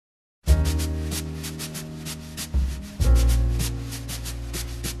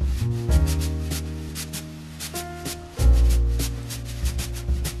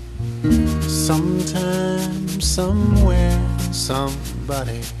Sometime, somewhere,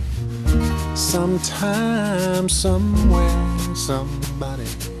 somebody. Sometime, somewhere, somebody.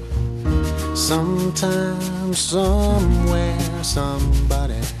 Sometime, somewhere,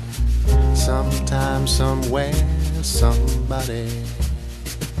 somebody. Sometime, somewhere, somebody.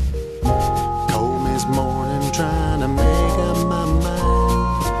 Cold this morning trying to make up my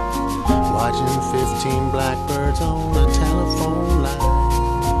mind. Watching 15 blackbirds on a telephone line.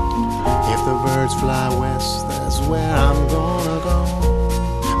 If the birds fly west, that's where I'm gonna go.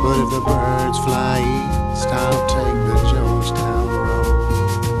 But if the birds fly east, I'll take the Jonestown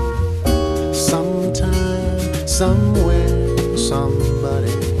Road. Sometime, somewhere,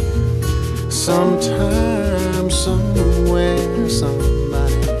 somebody. Sometime, somewhere,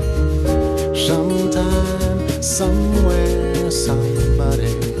 somebody. Sometime, somewhere,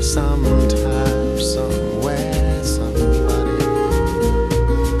 somebody. Sometime, somewhere, somebody.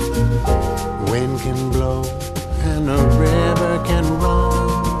 Wind can blow and a river can run.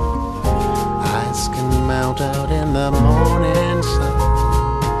 Ice can melt out in the morning sun.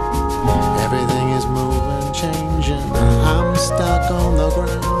 Everything is moving, changing. I'm stuck on the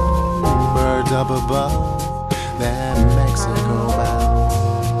ground. Birds up above that Mexico bound.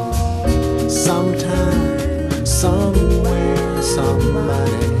 Sometime, somewhere,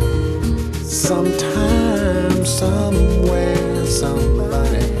 somebody. Sometime, somewhere,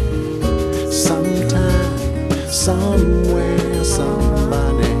 somebody. Sometime, somewhere,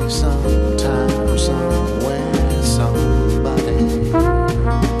 somebody. Sometime, somewhere, somebody.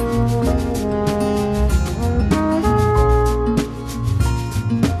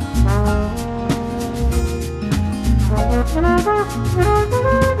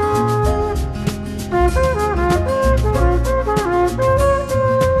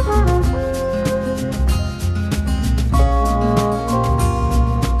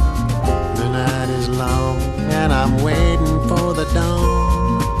 The night is long and I'm waiting for the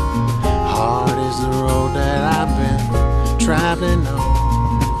dawn. Hard is the road that I've been traveling on.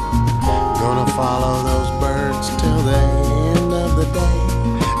 Gonna follow those birds till the end of the day.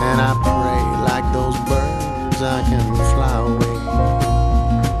 And I pray like those birds I can fly away.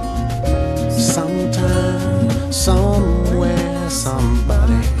 Sometime, somewhere,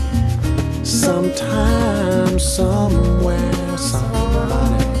 somebody. Sometime, somewhere, somebody.